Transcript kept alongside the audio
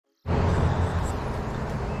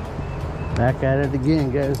Back at it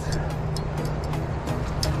again, guys.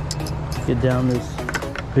 Get down this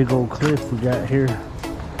big old cliff we got here.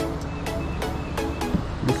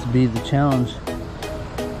 This will be the challenge.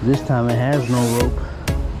 This time it has no rope.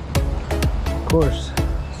 Of course,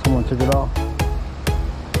 someone took it off.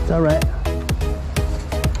 It's alright.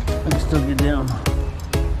 I can still get down.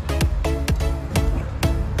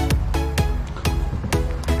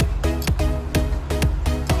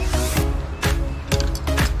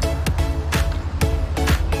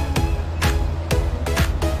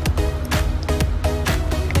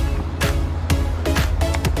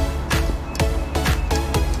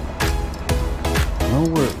 No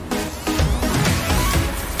work.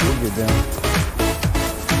 We'll get down.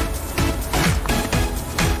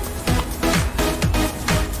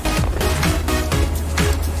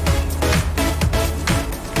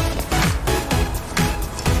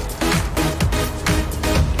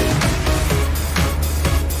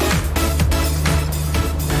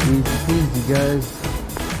 Easy peasy, guys.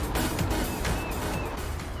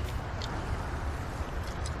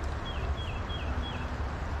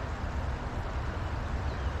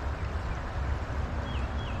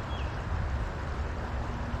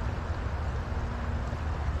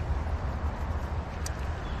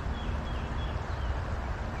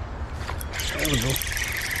 There we go.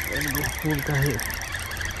 There we go. What we got here?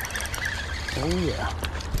 Oh yeah.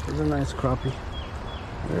 There's a nice crappie.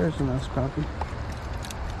 There's a nice crappie.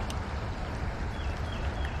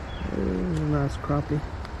 There's a nice crappie.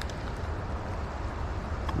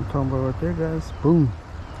 I'm talking about right there, guys. Boom.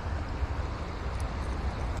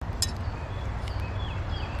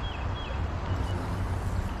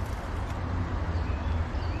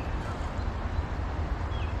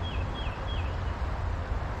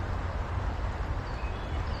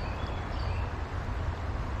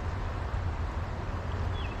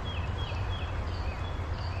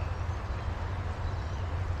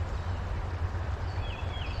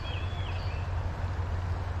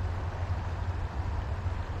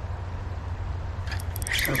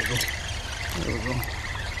 There we go. There we go.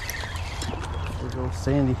 There we go,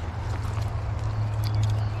 Sandy.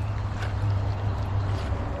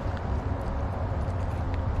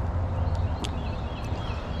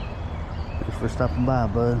 Thanks for stopping by,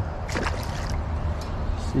 bud.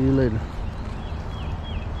 See you later.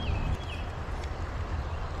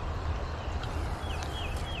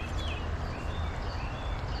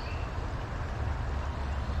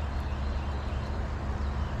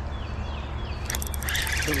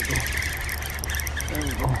 There we go. There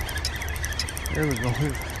we go. There we go.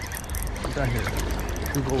 Here. What got here?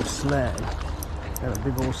 Big old slag. Got a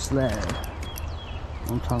big old slag.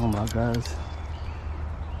 What I'm talking about, guys.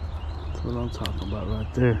 That's what I'm talking about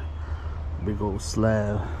right there. Big old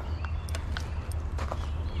slab.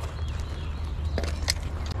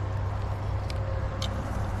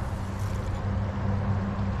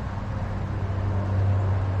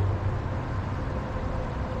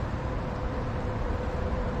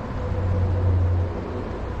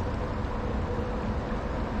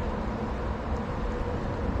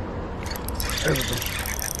 There we go.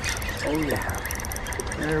 Oh yeah.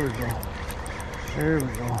 There we go. There we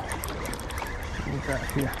go. What we got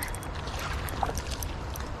here?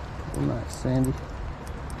 Oh, nice, Sandy.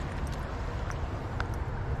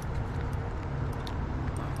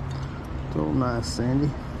 So nice,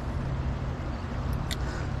 Sandy.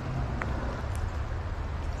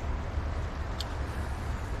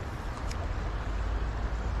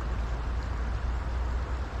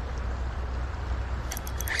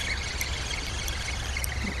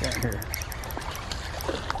 Got here.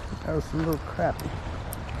 That was some little crappie.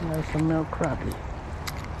 That was some male crappie.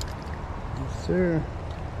 Yes, sir.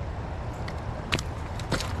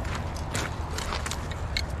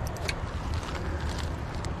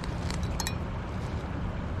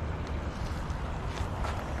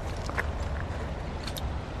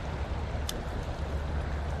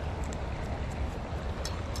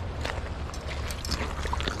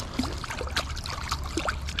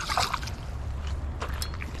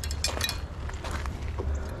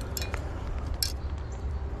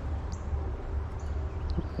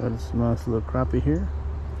 Got this nice little crappie here.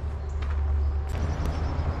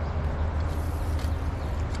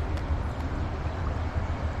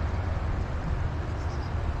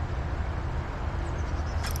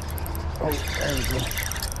 Oh, there we go.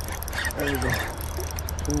 There we go.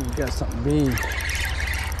 Ooh, we got something big.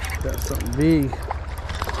 Got something big.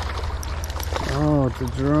 Oh, it's a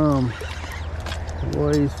drum.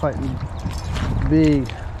 Boy, he's fighting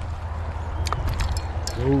big.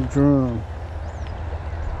 Old drum.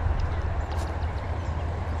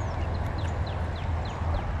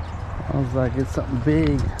 I was like, it's something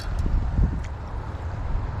big.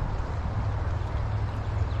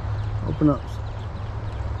 open up.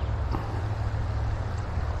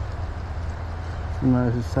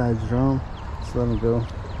 Nice size drum. Just let him go.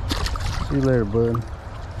 See you later, bud.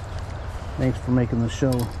 Thanks for making the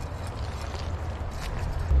show.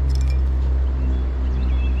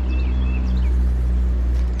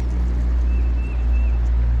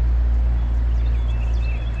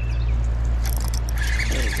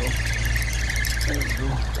 There we go. There we go.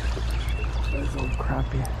 There's old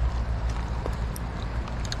crappie.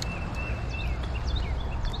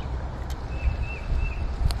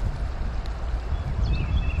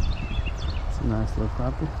 Nice little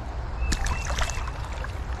crappie.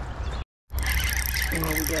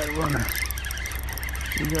 Oh, we got a runner.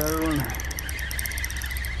 We got a runner.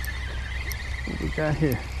 What we got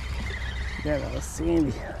here? We got a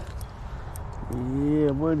sandy.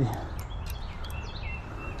 Yeah, buddy.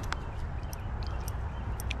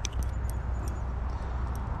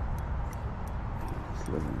 Let's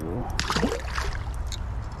let him go.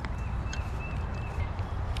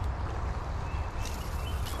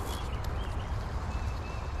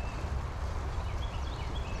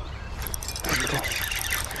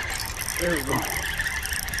 There we go.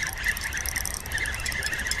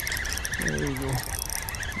 There we go.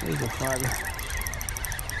 There's a fighter.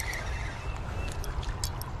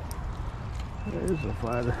 There's a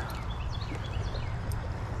fighter.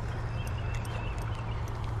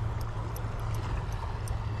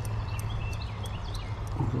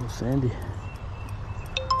 Little sandy.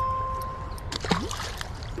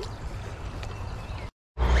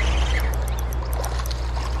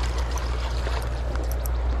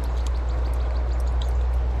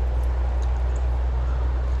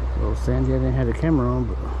 Sandy, I didn't have the camera on,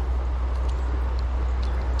 but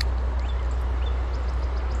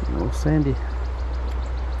no sandy.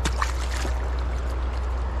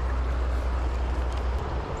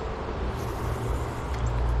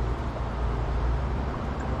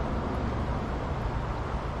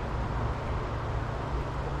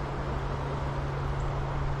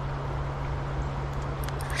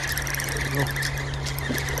 There we go.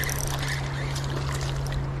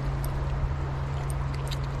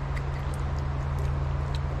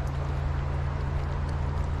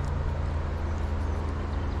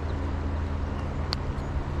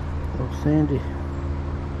 Sandy.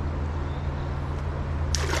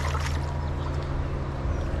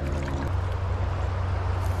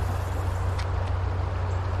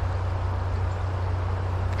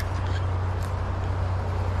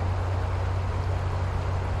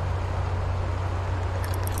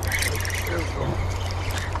 There we go.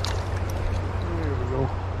 There we go.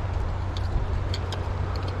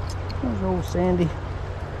 There's old Sandy.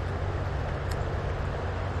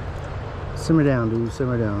 Simmer down, dude.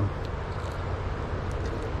 Simmer down.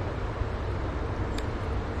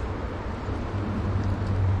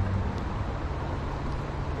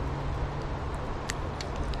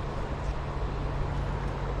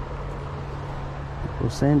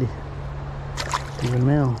 Little Sandy. In the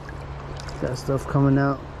mail. Got stuff coming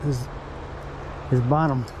out his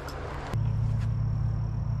bottom.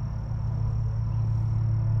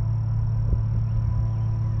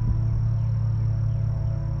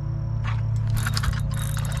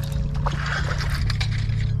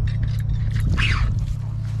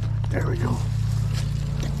 There we go.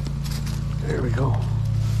 There we go.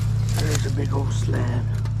 There's a big old slab.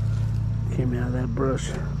 Came out of that brush.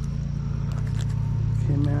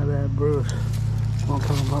 Came out of that brush. What I'm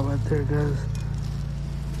talking about right there, guys.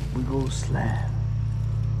 Big old slab.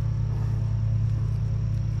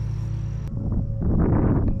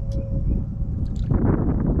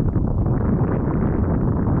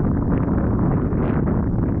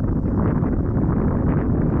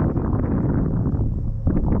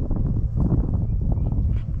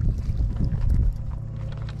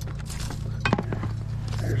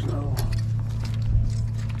 There's no.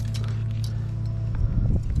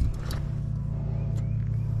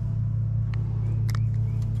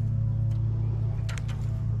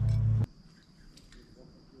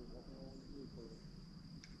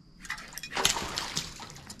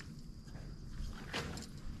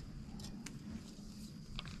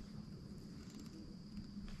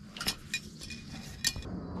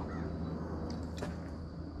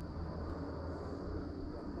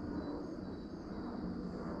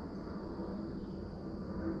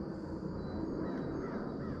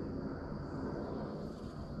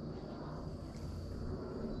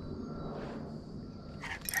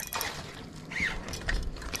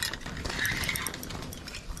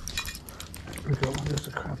 There we go. There's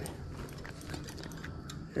a crappie.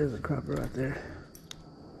 There's a crappie right there.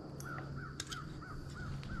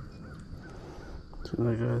 See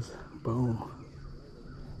that, guys? Boom.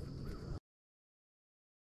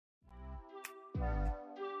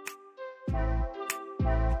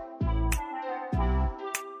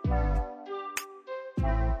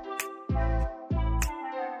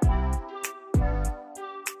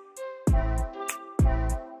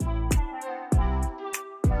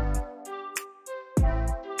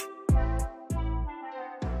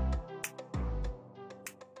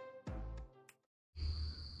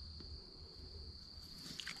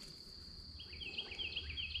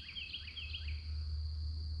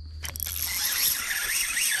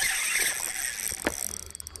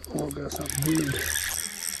 got something big.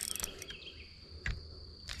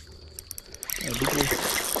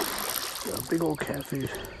 Got a big old catfish.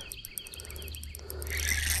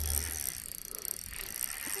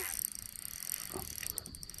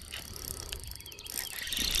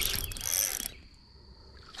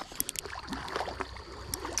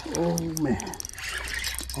 Oh man,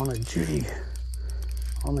 on a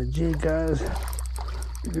jig, guys.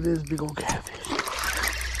 Look at this big old catfish.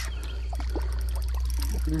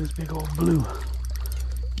 Look at this big old blue.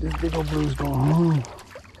 This big old blue is going home.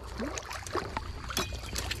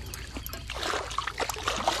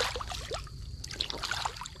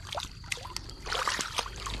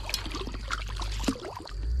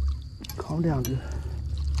 Calm down, dude.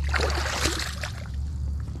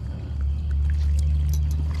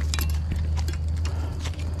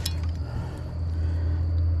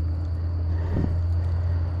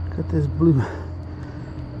 Got this blue,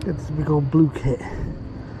 got this big old blue cat.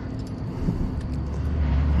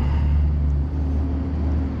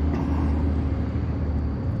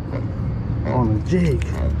 On a jig.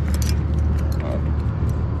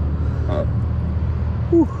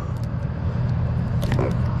 Whew.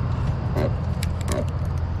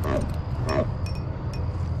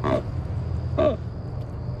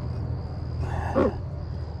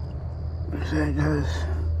 Look at that, guys.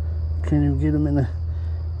 Can't even get him in the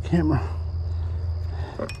camera.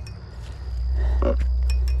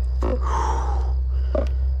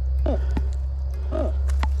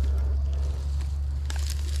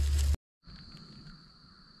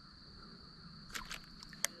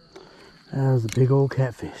 That was a big old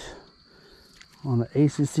catfish on an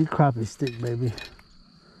ACC crappie stick, baby.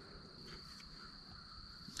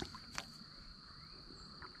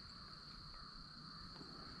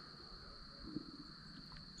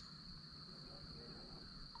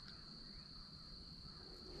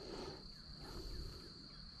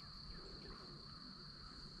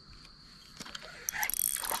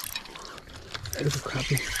 There's a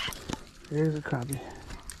crappie. There's a crappie.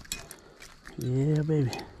 Yeah,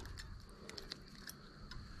 baby.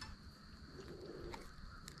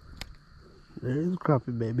 There's a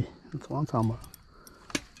crappie, baby. That's what I'm talking about.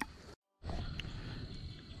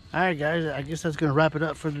 Alright guys, I guess that's gonna wrap it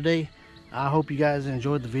up for today. I hope you guys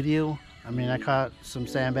enjoyed the video. I mean, I caught some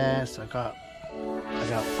sand bass, I got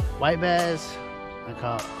white bass, I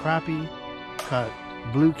caught crappie, caught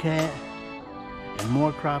blue cat, and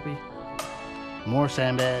more crappie, more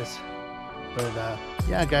sand bass. But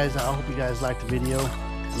yeah guys, I hope you guys liked the video.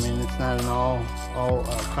 I mean, it's not an all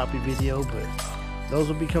crappie video, but those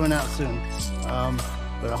will be coming out soon.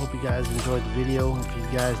 But I hope you guys enjoyed the video. If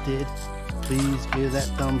you guys did, please give that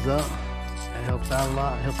thumbs up. That helps out a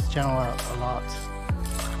lot, helps the channel out a lot.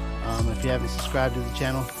 If you haven't subscribed to the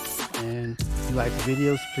channel and you like the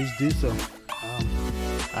videos, please do so.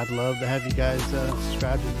 I'd love to have you guys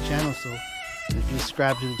subscribe to the channel. So if you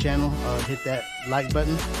subscribe to the channel, hit that like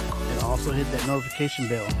button and also hit that notification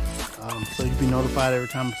bell, so you'll be notified every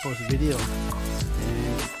time I post a video.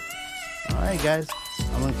 And alright guys,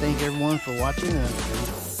 I want to thank everyone for watching, and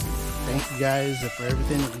thank you guys for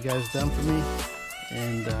everything that you guys done for me,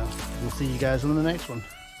 and we'll see you guys on the next one.